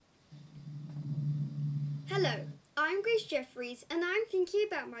Hello, I'm Grace Jeffries and I'm thinking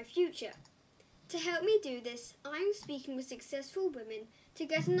about my future. To help me do this, I'm speaking with successful women to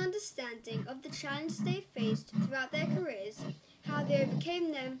get an understanding of the challenges they've faced throughout their careers, how they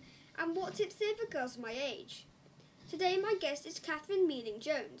overcame them, and what tips they have for girls my age. Today my guest is Catherine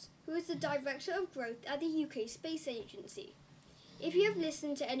Mealing-Jones, who is the Director of Growth at the UK Space Agency. If you have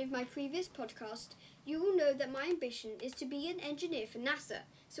listened to any of my previous podcasts, you will know that my ambition is to be an engineer for NASA,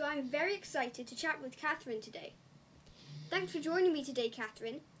 so I'm very excited to chat with Catherine today. Thanks for joining me today,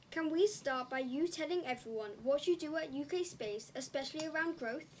 Catherine. Can we start by you telling everyone what you do at UK Space, especially around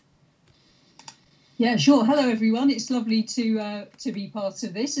growth? Yeah, sure. Hello, everyone. It's lovely to be part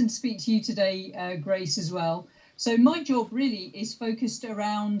of this and speak to you today, Grace, as well. So my job really is focused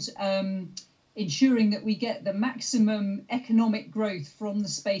around ensuring that we get the maximum economic growth from the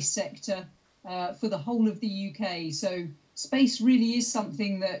space sector for the whole of the UK. So space really is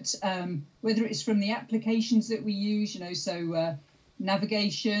something that, whether it's from the applications that we use,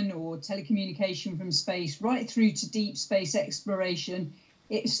 navigation or telecommunication from space, right through to deep space exploration,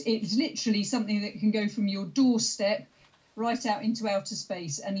 it's literally something that can go from your doorstep right out into outer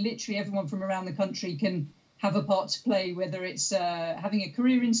space, and literally everyone from around the country can have a part to play, whether it's having a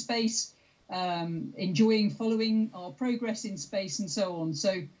career in space, enjoying following our progress in space and so on.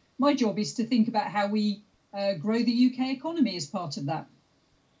 So my job is to think about how we grow the UK economy as part of that.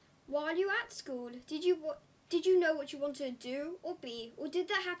 While you were at school, did you know what you wanted to do or be, or did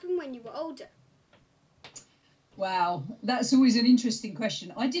that happen when you were older? Wow, that's always an interesting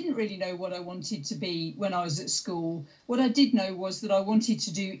question. I didn't really know what I wanted to be when I was at school. What I did know was that I wanted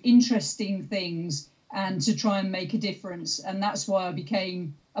to do interesting things and to try and make a difference. And that's why I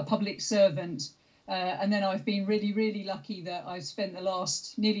became a public servant. And then I've been really, really lucky that I've spent the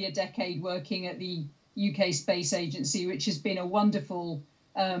last nearly a decade working at the UK Space Agency, which has been a wonderful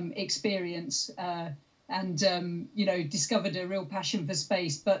experience and discovered a real passion for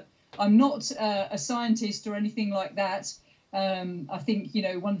space. But I'm not a scientist or anything like that. I think,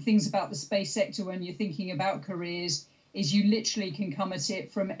 one of the things about the space sector when you're thinking about careers is you literally can come at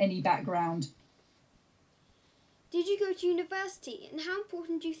it from any background. Did you go to university, and how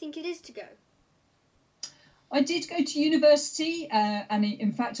important do you think it is to go? I did go to university, and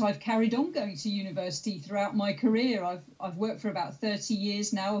in fact, I've carried on going to university throughout my career. I've worked for about 30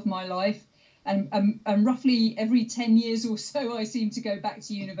 years now of my life, and roughly every 10 years or so, I seem to go back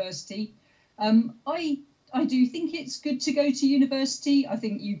to university. I do think it's good to go to university. I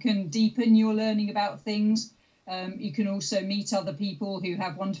think you can deepen your learning about things. You can also meet other people who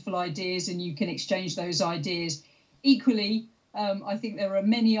have wonderful ideas, and you can exchange those ideas. Equally, I think there are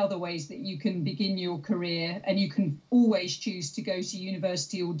many other ways that you can begin your career, and you can always choose to go to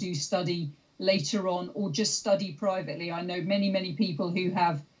university or do study later on, or just study privately. I know many, many people who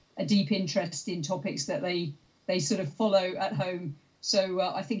have a deep interest in topics that they sort of follow at home. So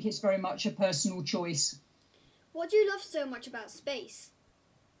I think it's very much a personal choice. What do you love so much about space?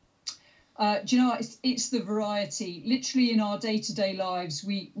 It's the variety. Literally in our day-to-day lives,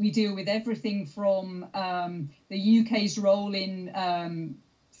 we deal with everything from the UK's role in,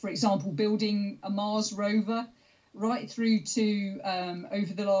 for example, building a Mars rover, right through to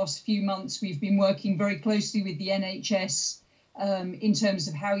over the last few months, we've been working very closely with the NHS in terms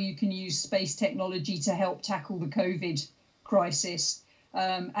of how you can use space technology to help tackle the COVID crisis.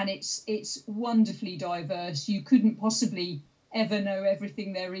 And it's wonderfully diverse. You couldn't possibly ever know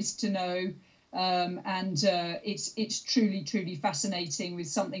everything there is to know. And it's truly, truly fascinating, with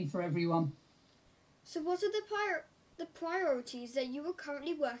something for everyone. So what are the priorities that you are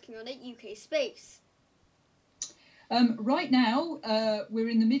currently working on at UK Space? Right now, we're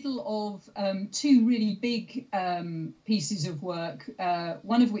in the middle of two really big pieces of work,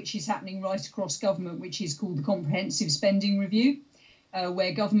 one of which is happening right across government, which is called the Comprehensive Spending Review,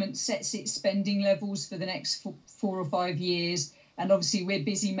 where government sets its spending levels for the next 4 or 5 years. And obviously, we're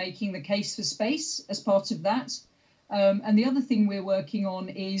busy making the case for space as part of that. And the other thing we're working on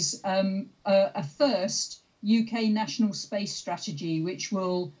is a first UK national space strategy, which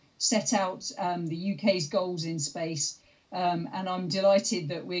will set out the UK's goals in space. And I'm delighted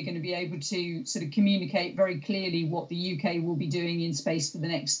that we're going to be able to sort of communicate very clearly what the UK will be doing in space for the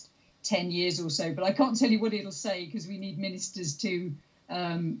next 10 years or so. But I can't tell you what it'll say, because we need ministers to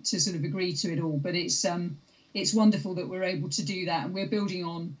sort of agree to it all. But it's wonderful that we're able to do that. And we're building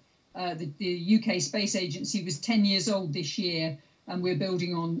on the UK Space Agency was 10 years old this year, and we're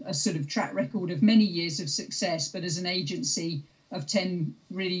building on a sort of track record of many years of success, but as an agency of 10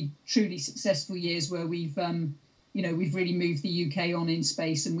 really truly successful years where we've really moved the UK on in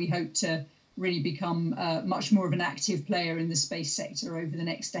space, and we hope to really become much more of an active player in the space sector over the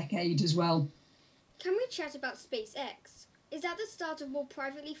next decade as well. Can we chat about SpaceX? Is that the start of more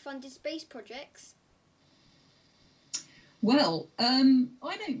privately funded space projects? Well,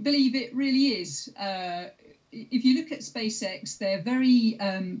 I don't believe it really is. If you look at SpaceX,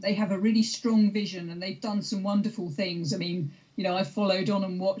 they have a really strong vision and they've done some wonderful things. I mean, I've followed on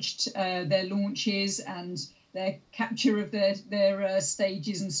and watched their launches and their capture of their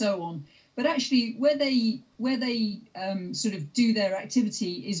stages and so on. But actually, where they sort of do their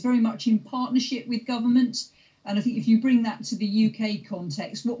activity is very much in partnership with government. And I think if you bring that to the UK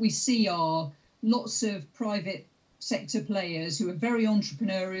context, what we see are lots of private sector players who are very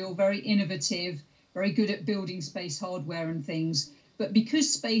entrepreneurial, very innovative, very good at building space hardware and things. But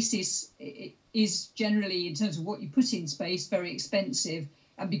because space is generally, in terms of what you put in space, very expensive,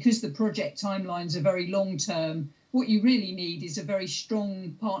 and because the project timelines are very long term, what you really need is a very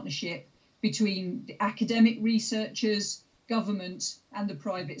strong partnership between the academic researchers, government, and the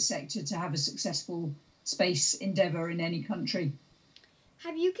private sector to have a successful space endeavour in any country.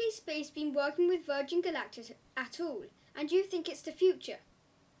 Have UK Space been working with Virgin Galactic at all? And do you think it's the future?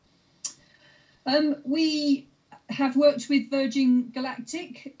 We have worked with Virgin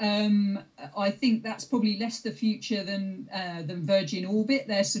Galactic. I think that's probably less the future than Virgin Orbit,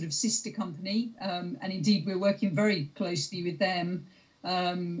 their sort of sister company. And indeed, we're working very closely with them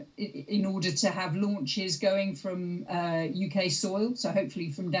in order to have launches going from UK soil, so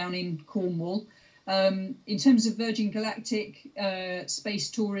hopefully from down in Cornwall. In terms of Virgin Galactic,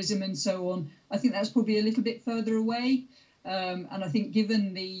 space tourism and so on, I think that's probably a little bit further away. And I think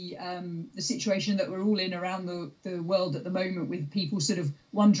given the situation that we're all in around the world at the moment, with people sort of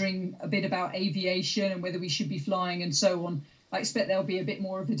wondering a bit about aviation and whether we should be flying and so on, I expect there'll be a bit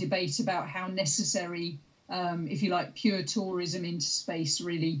more of a debate about how necessary, if you like, pure tourism into space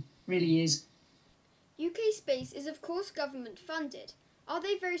really is. UK Space is of course government funded. Are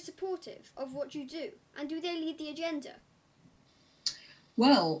they very supportive of what you do, and do they lead the agenda?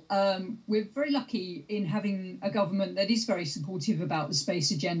 Well, we're very lucky in having a government that is very supportive about the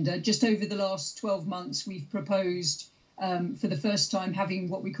space agenda. Just over the last 12 months, we've proposed for the first time having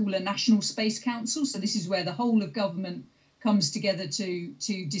what we call a National Space Council. So this is where the whole of government comes together to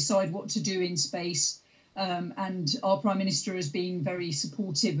decide what to do in space. And our Prime Minister has been very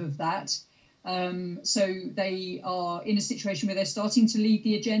supportive of that. So they are in a situation where they're starting to lead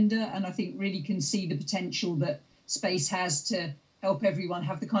the agenda, and I think really can see the potential that space has to help everyone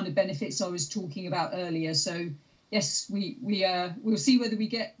have the kind of benefits I was talking about earlier. So yes, we'll see whether we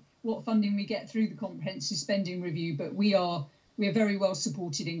get what funding we get through the comprehensive spending review, but we're very well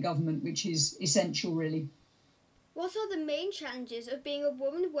supported in government, which is essential really. What are the main challenges of being a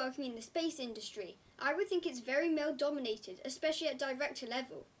woman working in the space industry? I would think it's very male dominated, especially at director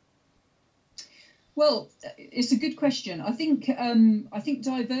level. Well, it's a good question. I think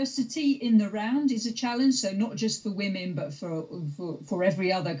diversity in the round is a challenge. So not just for women, but for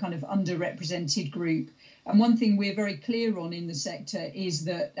every other kind of underrepresented group. And one thing we're very clear on in the sector is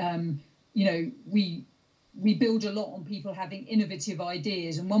that we build a lot on people having innovative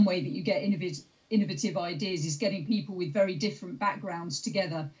ideas. And one way that you get innovative ideas is getting people with very different backgrounds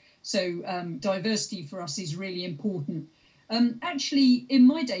together. So diversity for us is really important. Actually, in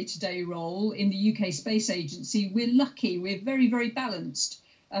my day-to-day role in the UK Space Agency, we're lucky. We're very, very balanced,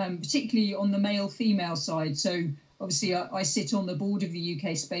 particularly on the male-female side. So obviously, I sit on the board of the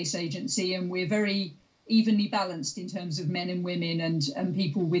UK Space Agency, and we're very evenly balanced in terms of men and women and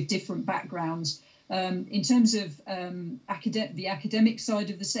people with different backgrounds. In terms of the academic side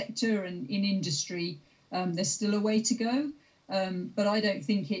of the sector and in industry, there's still a way to go. But I don't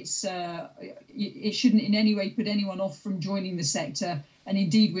think it shouldn't in any way put anyone off from joining the sector. And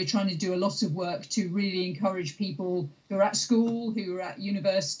indeed, we're trying to do a lot of work to really encourage people who are at school, who are at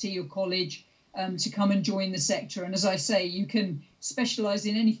university or college, to come and join the sector. And as I say, you can specialise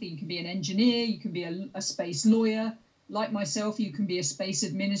in anything. You can be an engineer, you can be a space lawyer. Like myself, you can be a space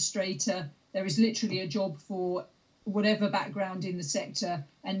administrator. There is literally a job for whatever background in the sector,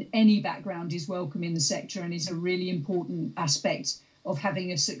 and any background is welcome in the sector and is a really important aspect of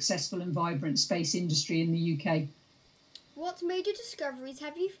having a successful and vibrant space industry in the UK. What major discoveries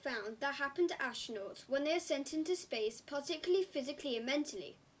have you found that happen to astronauts when they are sent into space, particularly physically and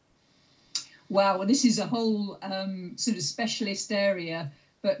mentally? Wow, well, this is a whole sort of specialist area,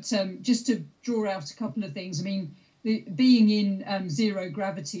 but just to draw out a couple of things. I mean, being in zero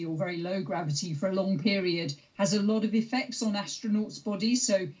gravity or very low gravity for a long period has a lot of effects on astronauts' bodies.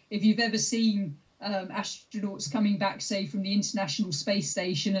 So if you've ever seen astronauts coming back, say, from the International Space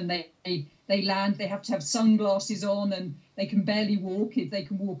Station, and they land, they have to have sunglasses on and they can barely walk, if they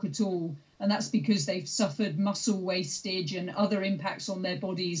can walk at all. And that's because they've suffered muscle wastage and other impacts on their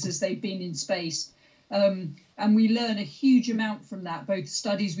bodies as they've been in space. And we learn a huge amount from that, both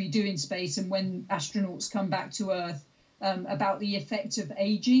studies we do in space and when astronauts come back to Earth, about the effect of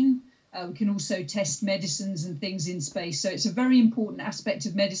aging. We can also test medicines and things in space. So it's a very important aspect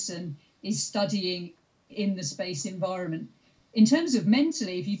of medicine, is studying in the space environment. In terms of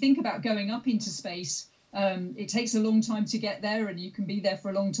mentally, if you think about going up into space, it takes a long time to get there and you can be there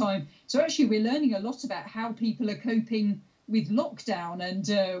for a long time. So actually we're learning a lot about how people are coping with lockdown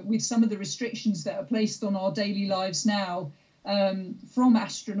and with some of the restrictions that are placed on our daily lives now, from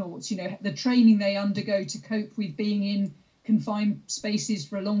astronauts, the training they undergo to cope with being in confined spaces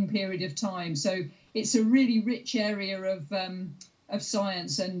for a long period of time. So it's a really rich area of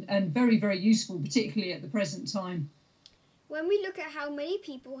science and very, very useful, particularly at the present time. When we look at how many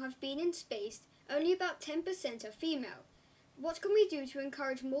people have been in space, only about 10% are female. What can we do to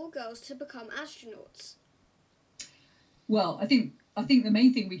encourage more girls to become astronauts? Well, I think the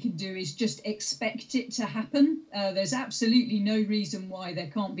main thing we can do is just expect it to happen. There's absolutely no reason why there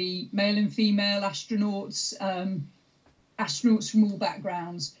can't be male and female astronauts, astronauts from all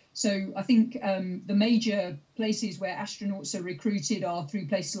backgrounds. So I think the major places where astronauts are recruited are through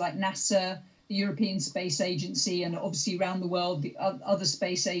places like NASA, the European Space Agency, and obviously around the world, the other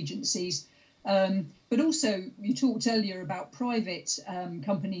space agencies. But also, you talked earlier about private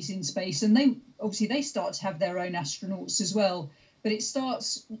companies in space, and they start to have their own astronauts as well. But it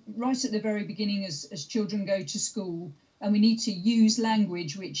starts right at the very beginning as children go to school, and we need to use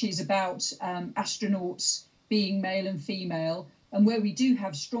language which is about astronauts being male and female. And where we do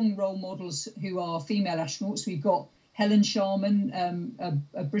have strong role models who are female astronauts, we've got Helen Sharman,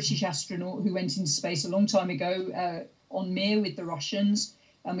 a British astronaut who went into space a long time ago on Mir with the Russians.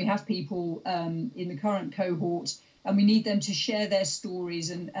 And we have people in the current cohort, and we need them to share their stories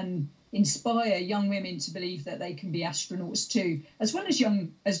and inspire young women to believe that they can be astronauts too, as well as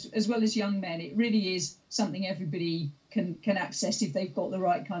young men. It really is something everybody can access if they've got the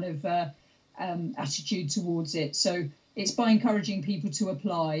right kind of attitude towards it. So it's by encouraging people to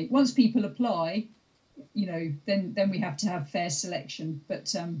apply. Once people apply, then we have to have fair selection.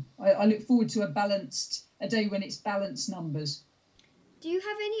 But I look forward to a day when it's balanced numbers. Do you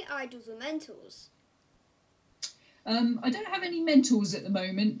have any idols or mentors? I don't have any mentors at the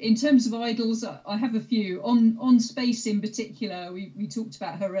moment. In terms of idols, I have a few. On space in particular, we talked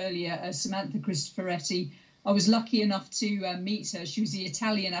about her earlier, Samantha Cristoforetti. I was lucky enough to meet her. She was the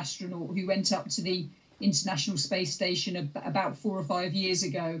Italian astronaut who went up to the International Space Station about 4 or 5 years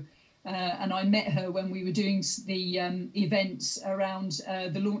ago. And I met her when we were doing the events around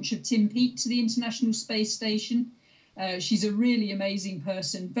the launch of Tim Peake to the International Space Station. She's a really amazing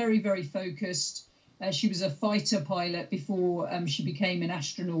person, very, very focused. She was a fighter pilot before she became an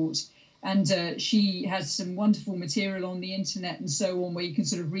astronaut. And she has some wonderful material on the internet and so on where you can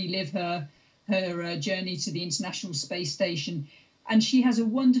sort of relive her journey to the International Space Station. And she has a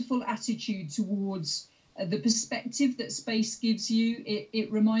wonderful attitude towards the perspective that space gives you.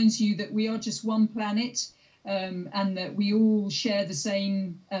 It reminds you that we are just one planet, and that we all share the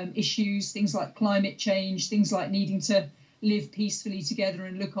same issues, things like climate change, things like needing to live peacefully together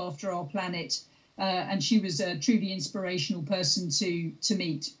and look after our planet. And she was a truly inspirational person to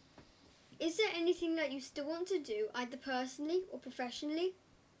meet. Is there anything that you still want to do, either personally or professionally?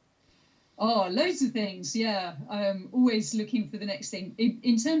 Oh, loads of things, yeah. I'm always looking for the next thing.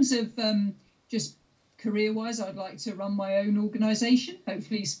 In terms of just career-wise, I'd like to run my own organisation,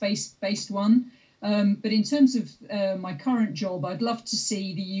 hopefully a space-based one. But in terms of my current job, I'd love to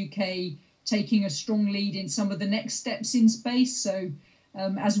see the UK taking a strong lead in some of the next steps in space. So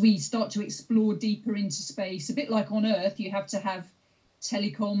as we start to explore deeper into space, a bit like on Earth, you have to have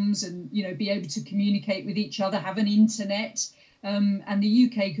telecoms and be able to communicate with each other, have an internet. And the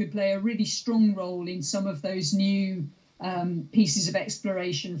UK could play a really strong role in some of those new pieces of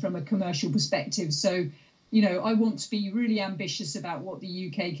exploration from a commercial perspective. So, I want to be really ambitious about what the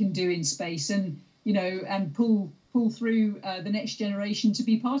UK can do in space and pull through the next generation to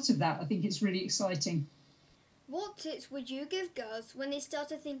be part of that. I think it's really exciting. What tips would you give girls when they start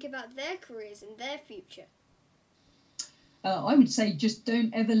to think about their careers and their future? I would say just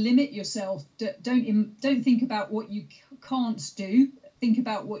don't ever limit yourself. Don't think about what you can't do. Think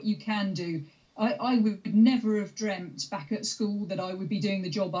about what you can do. I would never have dreamt back at school that I would be doing the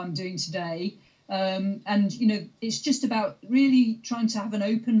job I'm doing today. And it's just about really trying to have an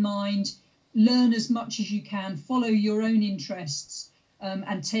open mind, learn as much as you can, follow your own interests,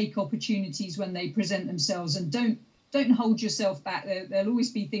 and take opportunities when they present themselves. And don't hold yourself back. There'll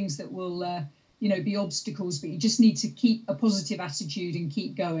always be things that will be obstacles, but you just need to keep a positive attitude and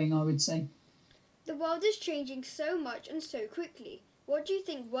keep going, I would say. The world is changing so much and so quickly. what do you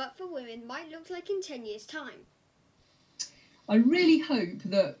think work for women might look like in 10 years' time? I really hope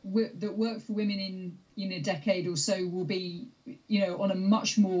that work for women in a decade or so will be, on a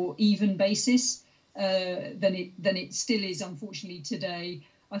much more even basis than it still is, unfortunately, today.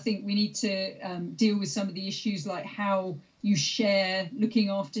 I think we need to deal with some of the issues like how you share looking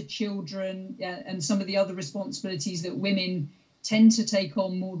after children and some of the other responsibilities that women tend to take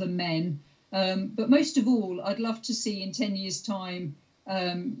on more than men. But most of all, I'd love to see in 10 years' time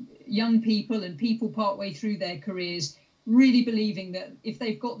young people and people partway through their careers really believing that if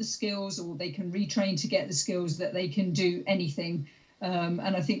they've got the skills or they can retrain to get the skills, that they can do anything. And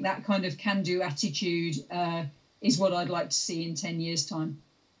I think that kind of can-do attitude is what I'd like to see in 10 years' time.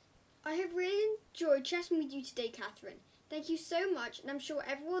 I have really enjoyed chatting with you today, Catherine. Thank you so much, and I'm sure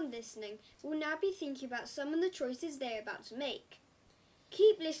everyone listening will now be thinking about some of the choices they're about to make.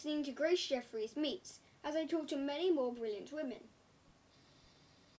 Keep listening to Grace Jeffries Meets as I talk to many more brilliant women.